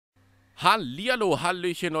Hallihallo,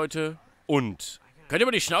 Hallöchen, Leute. Und könnt ihr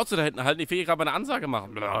mal die Schnauze da hinten halten? Ich will hier gerade mal eine Ansage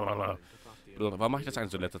machen. Blablabla. Warum mache ich das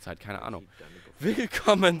eigentlich so in letzter Zeit? Keine Ahnung.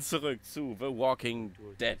 Willkommen zurück zu The Walking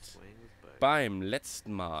Dead. Beim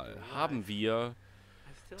letzten Mal haben wir...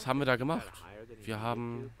 Was haben wir da gemacht?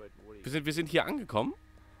 Wir sind hier angekommen.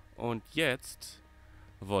 Und jetzt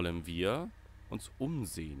wollen wir uns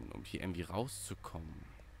umsehen, um hier irgendwie rauszukommen.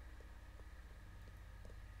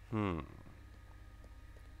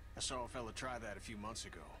 I saw a fella try that a few months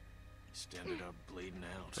ago. Just ended up bleeding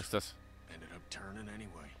out. Was ist das? Ended up turning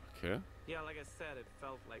anyway. Okay.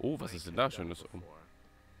 Oh, was ist denn da Schönes oben?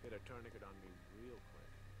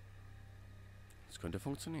 Das könnte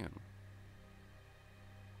funktionieren.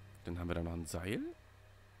 Dann haben wir da noch ein Seil.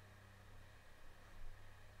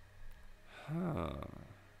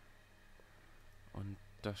 Und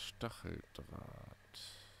das Stacheldraht.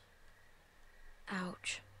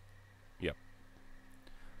 Ouch. Ja.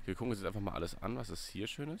 Wir gucken uns jetzt einfach mal alles an, was ist hier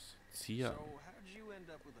Schönes. Zieher. So, how'd you end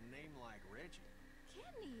up with a name like Reggie?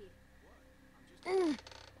 Kenny.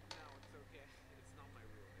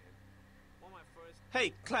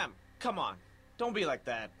 Hey, Clem, come on. Don't be like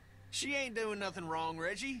that. She ain't doing nothing wrong,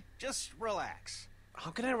 Reggie. Just relax. How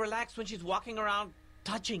can I relax when she's walking around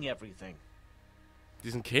touching everything?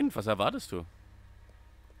 Diesen Kind, was erwartest du?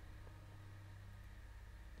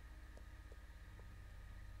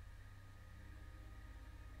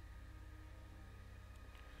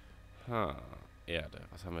 Erde.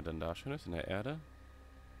 Was haben wir denn da Schönes in der Erde?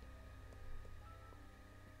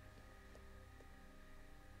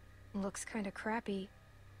 Looks kind of crappy.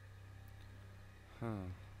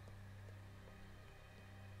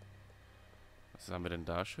 Was haben wir denn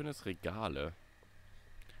da Schönes? Regale.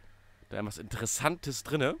 Da ist was Interessantes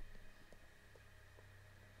drinne.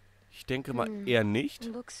 Ich denke mal eher nicht.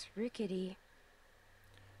 Looks rickety.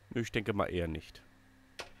 Nö, ich denke mal eher nicht.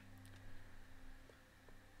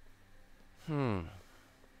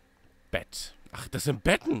 Bett. Ach, das sind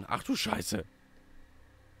Betten. Ach du Scheiße.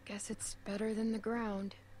 Guess it's better than the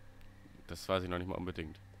ground. Das weiß ich noch nicht mal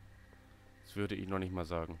unbedingt. Das würde ich noch nicht mal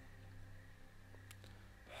sagen.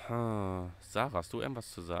 Sarah, hast du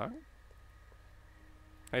irgendwas zu sagen?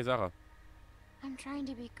 Hey, Sarah. I'm trying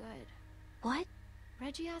to be good. What?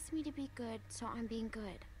 Reggie asked me to be good, so I'm being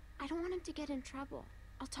good. I don't want him to get in trouble.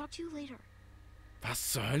 I'll talk to you later.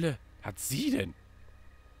 Was zur Hölle hat sie denn?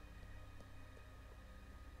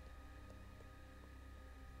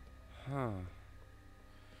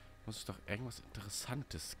 Muss es doch irgendwas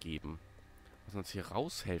Interessantes geben, was uns hier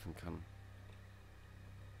raushelfen kann.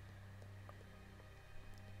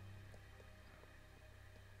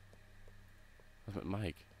 Was mit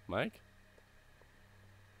Mike? Mike?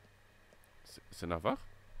 Ist er noch wach?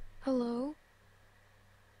 Hello?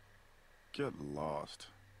 Get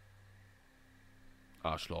lost.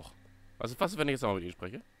 Arschloch. Was ist, wenn ich jetzt noch mit ihm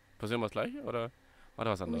spreche? Passiert was Gleiche oder war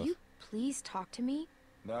da was Will anderes? you please talk to me?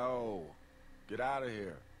 No. Get out of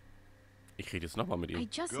here. Ich rede jetzt nochmal mit I ihm.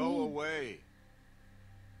 just Go need... away.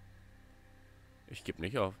 Ich gebe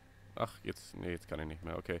nicht auf. Ach, jetzt... Nee, jetzt kann ich nicht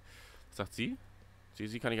mehr. Okay. Was sagt sie?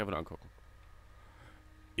 Sie kann ich einfach nur angucken.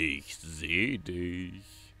 Ich sehe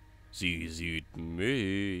dich. Sie sieht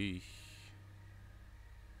mich.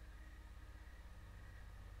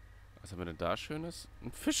 Was haben wir denn da Schönes?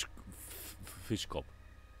 Ein Fischkopf.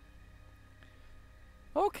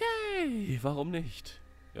 Okay, warum nicht?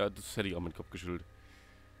 Ja, das hätte ich auch mit dem Kopf geschüttelt.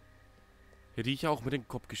 Hätte ich auch mit dem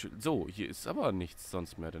Kopf geschüttelt. So, hier ist aber nichts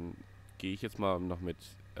sonst mehr. Dann gehe ich jetzt mal noch mit,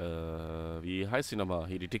 wie heißt sie nochmal?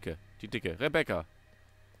 Hier, die Dicke. Die Dicke. Rebecca.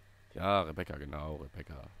 Ja, Rebecca, genau.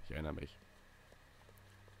 Rebecca. Ich erinnere mich.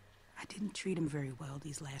 I didn't treat him very well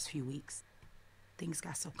these last few weeks. Things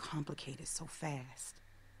got so complicated so fast.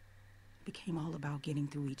 It became all about getting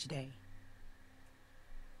through each day.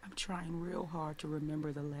 I'm trying real hard to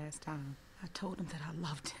remember the last time I told him that I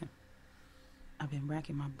loved him. I've been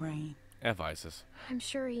racking my brain. Er weiß es. I'm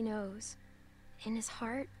sure he knows. In his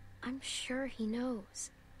heart, I'm sure he knows.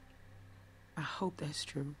 I hope that's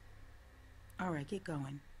true. All right, get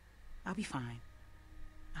going. I'll be fine.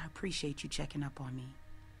 I appreciate you checking up on me.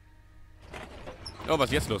 Oh, was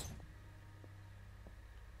ist jetzt los?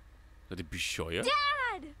 Seid ihr bescheuert?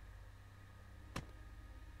 Dad!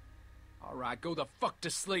 All right, go the fuck to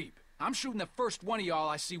sleep. I'm shooting the first one of y'all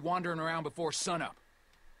I see wandering around before sunup.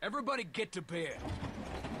 Everybody get to bed.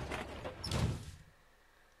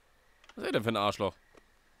 Was ist er denn für ein Arschloch?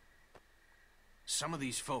 Some of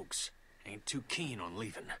these folks ain't too keen on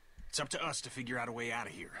leaving. It's up to us to figure out a way out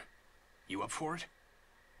of here. You up for it?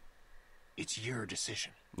 It's your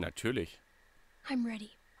decision. Natürlich. I'm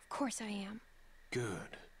ready. Of course I am.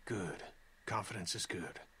 Good, good. Confidence is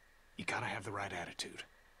good. You gotta have the right attitude.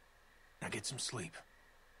 get some sleep.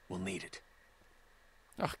 We'll need it.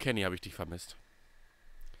 Ach, Kenny, habe ich dich vermisst.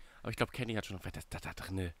 Aber ich glaube, Kenny hat schon da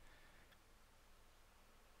drinne.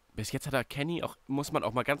 Bis jetzt hat er Kenny auch, muss man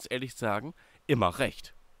auch mal ganz ehrlich sagen, immer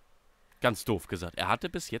recht. Ganz doof gesagt. Er hatte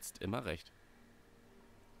bis jetzt immer recht.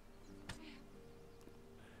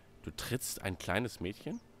 Du trittst ein kleines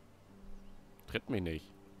Mädchen? Tritt mich nicht.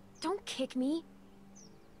 Don't kick me.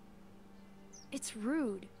 It's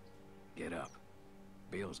rude. Get up.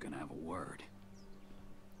 Bill's gonna have a word.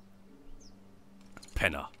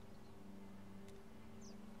 Penner.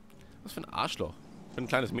 Was für ein Arschloch. Für ein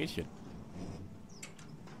kleines Mädchen.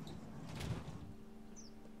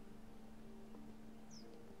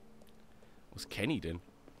 Wo ist Kenny denn?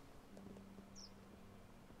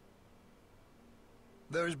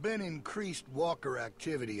 There's been increased walker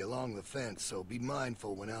activity along the fence, so be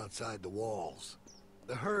mindful when outside the walls.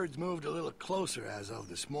 The herd's moved a little closer as of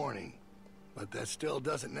this morning, but that still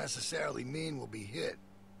doesn't necessarily mean we'll be hit.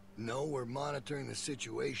 No, we're monitoring the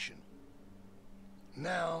situation.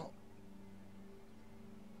 Now,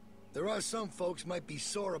 there are some folks might be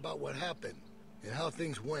sore about what happened and how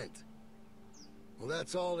things went. Well,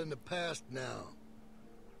 that's all in the past now.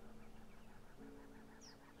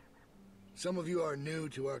 Some of you are new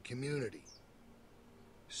to our community.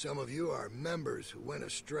 Some of you are members who went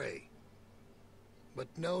astray. But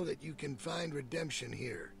know that you can find redemption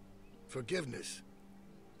here, forgiveness,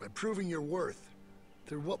 by proving your worth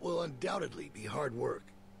through what will undoubtedly be hard work.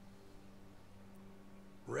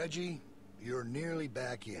 Reggie, you're nearly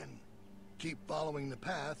back in. Keep following the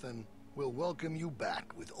path and we'll welcome you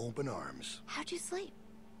back with open arms. How'd you sleep?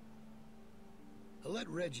 I'll let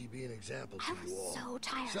Reggie be an example to you all. I was so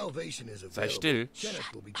tired. Salvation is Sei available. still.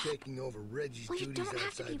 Kenneth will be taking over Reggie's Well, you duties don't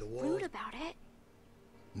have to be outside the rude walls. about it.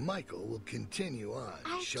 Michael will continue on,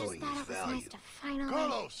 I just showing thought his it was value. nice to finally...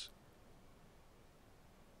 Carlos!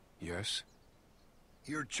 Yes?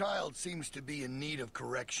 Your child seems to be in need of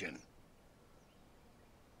correction.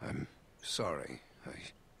 I'm sorry.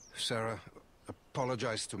 Sarah,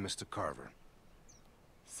 apologize to Mr. Carver.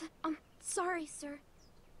 Sorry, sir.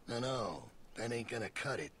 No, that ain't gonna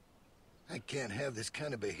cut it. I can't have this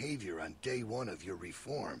kind of behavior on day one of your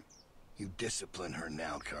reform. You discipline her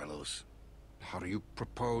now, Carlos. How do you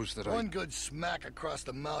propose that One good smack across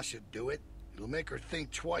the mouth should do it. It'll make her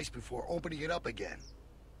think twice before opening it up again.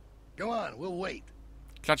 Go on, we'll wait.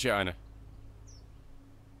 Klatsch ihr eine.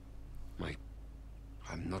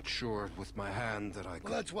 I'm not sure with my hand that I could...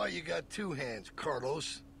 Well, that's why you got two hands,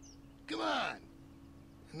 Carlos. Come on.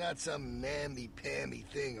 Not some namby-pamby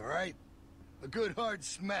thing, all right? A good hard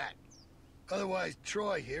smack. Otherwise,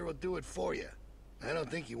 Troy here will do it for you. I don't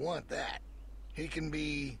think you want that. He can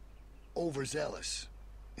be overzealous.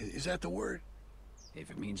 Is that the word? If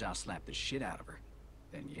it means I'll slap the shit out of her,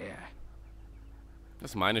 then yeah.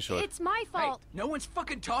 Das ist meine Schuld. It's my Hey, fault. no one's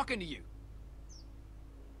fucking talking to you.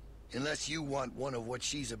 Unless you want one of what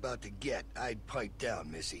she's about to get, I'd pipe down,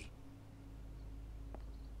 Missy.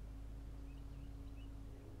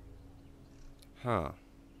 Huh.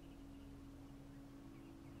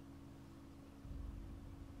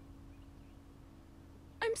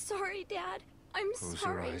 I'm sorry, Dad. I'm Close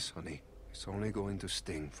sorry. your eyes, honey. It's only going to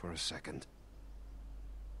sting for a second.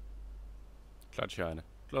 Klatsch ihr eine.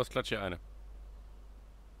 Los, klatsch ihr eine.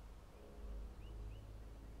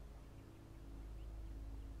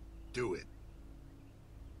 Do it.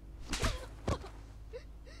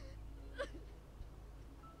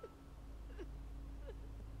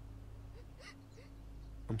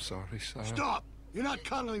 I'm sorry, Sarah. Stop! You're not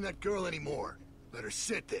coddling that girl anymore. Let her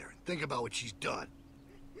sit there and think about what she's done.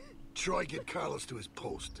 Troy, get Carlos to his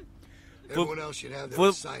post. Everyone else should have their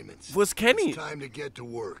assignments. Wo ist Kenny? It's time to get to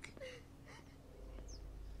work.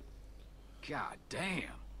 God damn.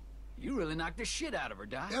 You really knocked the shit out of her,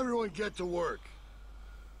 Doc. Everyone get to work.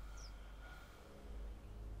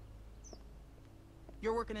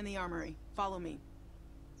 You're working in the armory. Follow me.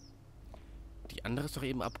 Die andere ist doch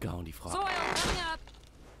eben abgehauen, die Frau. Soil, coming up!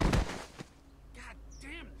 God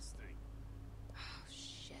damn this thing. Oh,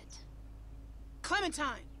 shit.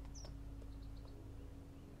 Clementine!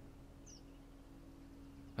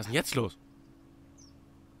 Was ist denn jetzt los?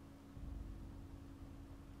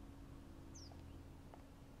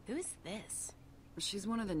 Who's this? She's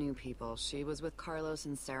one of the new people. She was with Carlos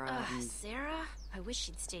and Sarah and... Sarah? I wish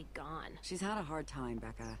she'd stayed gone. She's had a hard time,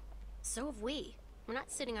 Becca. So have we. We're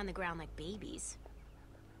not sitting on the ground like babies.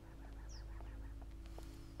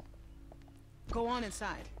 Go on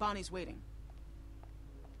inside. Bonnie's waiting.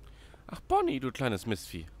 Ach, Bonnie, du kleines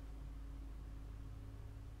Mistvieh.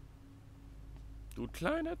 Du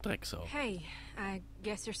kleiner Drecksau. Hey, I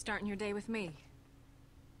guess you're starting your day with me.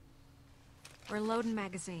 We're loading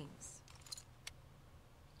magazines.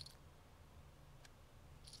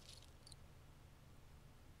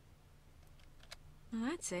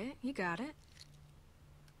 That's it. You got it.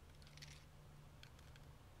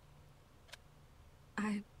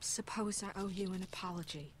 I suppose I owe you an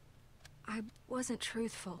apology. I wasn't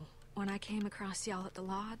truthful when I came across y'all at the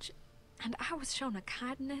lodge, and I was shown a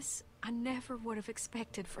kindness I never would have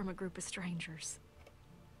expected from a group of strangers.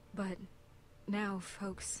 But now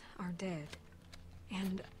folks are dead,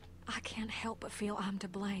 and I can't help but feel I'm to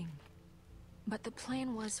blame. But the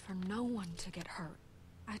plan was for no one to get hurt.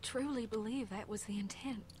 I truly believe that was the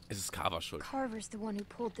intent. Es ist Carvers Schuld. Carver's the one who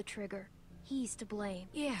pulled the trigger. He's to blame.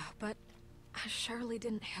 Yeah, but I surely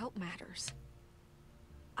didn't help matters.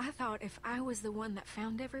 I thought if I was the one that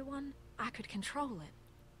found everyone, I could control it.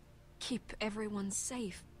 Keep everyone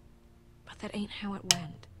safe. But that ain't how it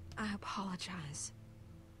went. I apologize.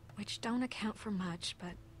 Which don't account for much,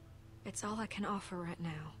 but it's all I can offer right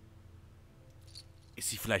now. Ist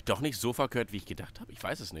sie vielleicht doch nicht so verkehrt, wie ich gedacht habe? Ich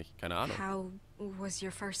weiß es nicht. Keine Ahnung. How was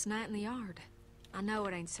your first night in the yard? I know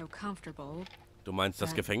it ain't so comfortable. Du meinst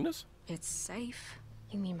das Gefängnis? It's safe.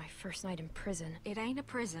 You mean my first night in prison? It ain't a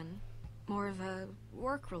prison. More of a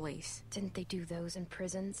work release. Didn't they do those in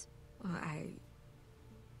prisons? Well,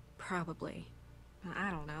 probably. I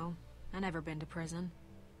don't know. I never been to prison.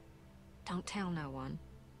 Don't tell no one.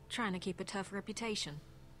 Trying to keep a tough reputation.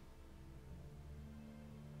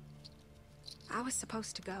 I was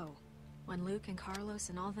supposed to go. When Luke and Carlos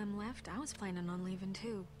and all them left, I was planning on leaving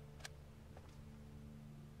too.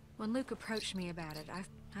 When Luke approached me about it,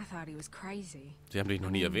 I thought he was crazy. Sie haben dich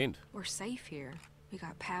noch nie erwähnt. We're safe here. We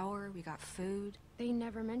got power, we got food. They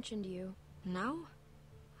never mentioned you. No?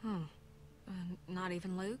 Not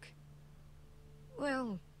even Luke?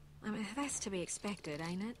 Well, I mean, that's to be expected,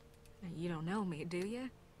 ain't it? You don't know me, do you?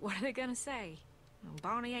 What are they gonna say? Well,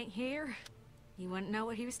 Bonnie ain't here? You wouldn't know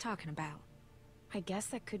what he was talking about. I guess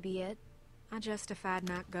that could be it. I justified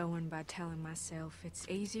not going by telling myself it's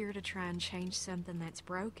easier to try and change something that's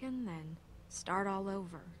broken than start all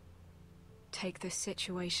over. Take this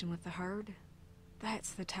situation with the herd.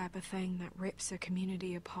 That's the type of thing that rips a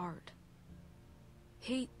community apart.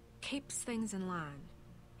 He keeps things in line.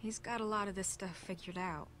 He's got a lot of this stuff figured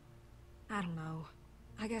out. I don't know.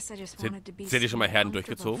 I guess I just wanted to be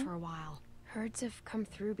comfortable for a while. Herds have come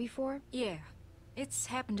through before? Yeah. It's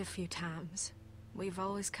happened a few times. We've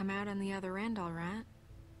always come out on the other end all right.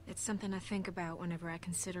 It's something I think about whenever I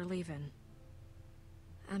consider leaving.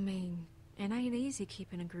 I mean, it ain't easy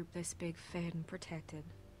keeping a group this big fed and protected.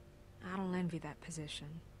 I don't envy that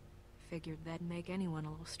position. Figured that'd make anyone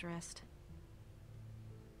a little stressed.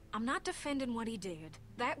 I'm not defending what he did.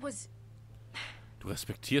 That was... Du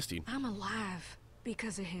respektierst ihn. I'm alive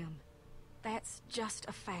because of him. That's just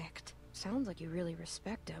a fact. Sounds like you really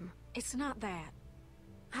respect him. It's not that.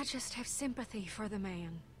 I just have sympathy for the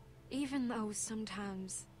man, even though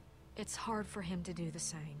sometimes it's hard for him to do the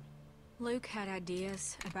same. Luke had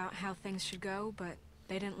ideas about how things should go, but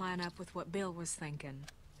they didn't line up with what Bill was thinking.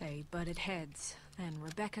 They butted heads, then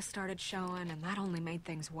Rebecca started showing, and that only made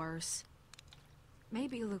things worse.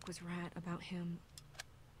 Maybe Luke was right about him.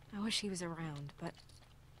 I wish he was around, but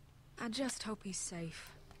I just hope he's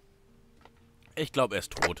safe. Ich glaube, er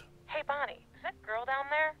ist tot. Hey, Bonnie, is that girl down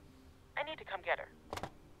there? I need to come get her.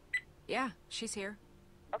 Yeah, she's here.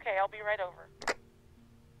 Okay, I'll be right over.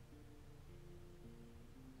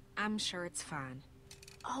 I'm sure it's fine.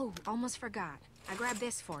 Oh, almost forgot. I grabbed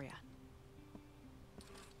this for you.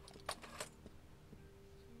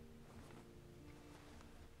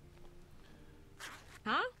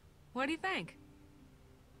 Huh? What do you think?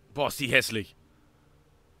 Boah, ist die hässlich.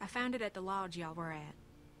 I found it at the lodge y'all were at.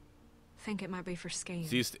 Think it might be for skiing.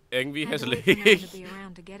 Sie ist irgendwie hässlich. To be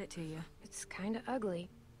around to get it to you. It's kind of ugly.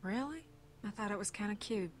 Really? I thought it was kind of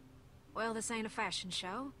cute. Well, this ain't a fashion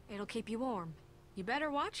show. It'll keep you warm. You better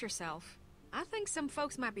watch yourself. I think some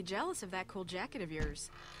folks might be jealous of that cool jacket of yours.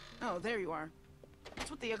 Oh, there you are. What's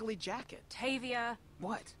with the ugly jacket? Tavia.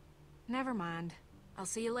 What? Never mind. I'll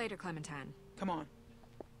see you later, Clementine. Come on.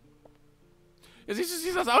 Ja, siehst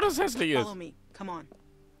du, das Auto ist hässlich ist. Follow me. Come on.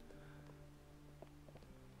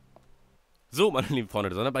 So, meine lieben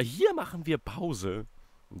Freunde, aber hier machen wir Pause.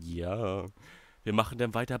 Ja, wir machen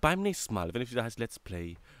dann weiter beim nächsten Mal, wenn es wieder heißt Let's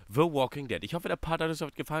Play The Walking Dead. Ich hoffe, der Part hat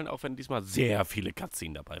euch gefallen, auch wenn diesmal sehr viele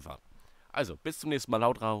Cutscenes dabei waren. Also, bis zum nächsten Mal,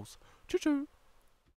 laut raus. Tschüss, tschüss.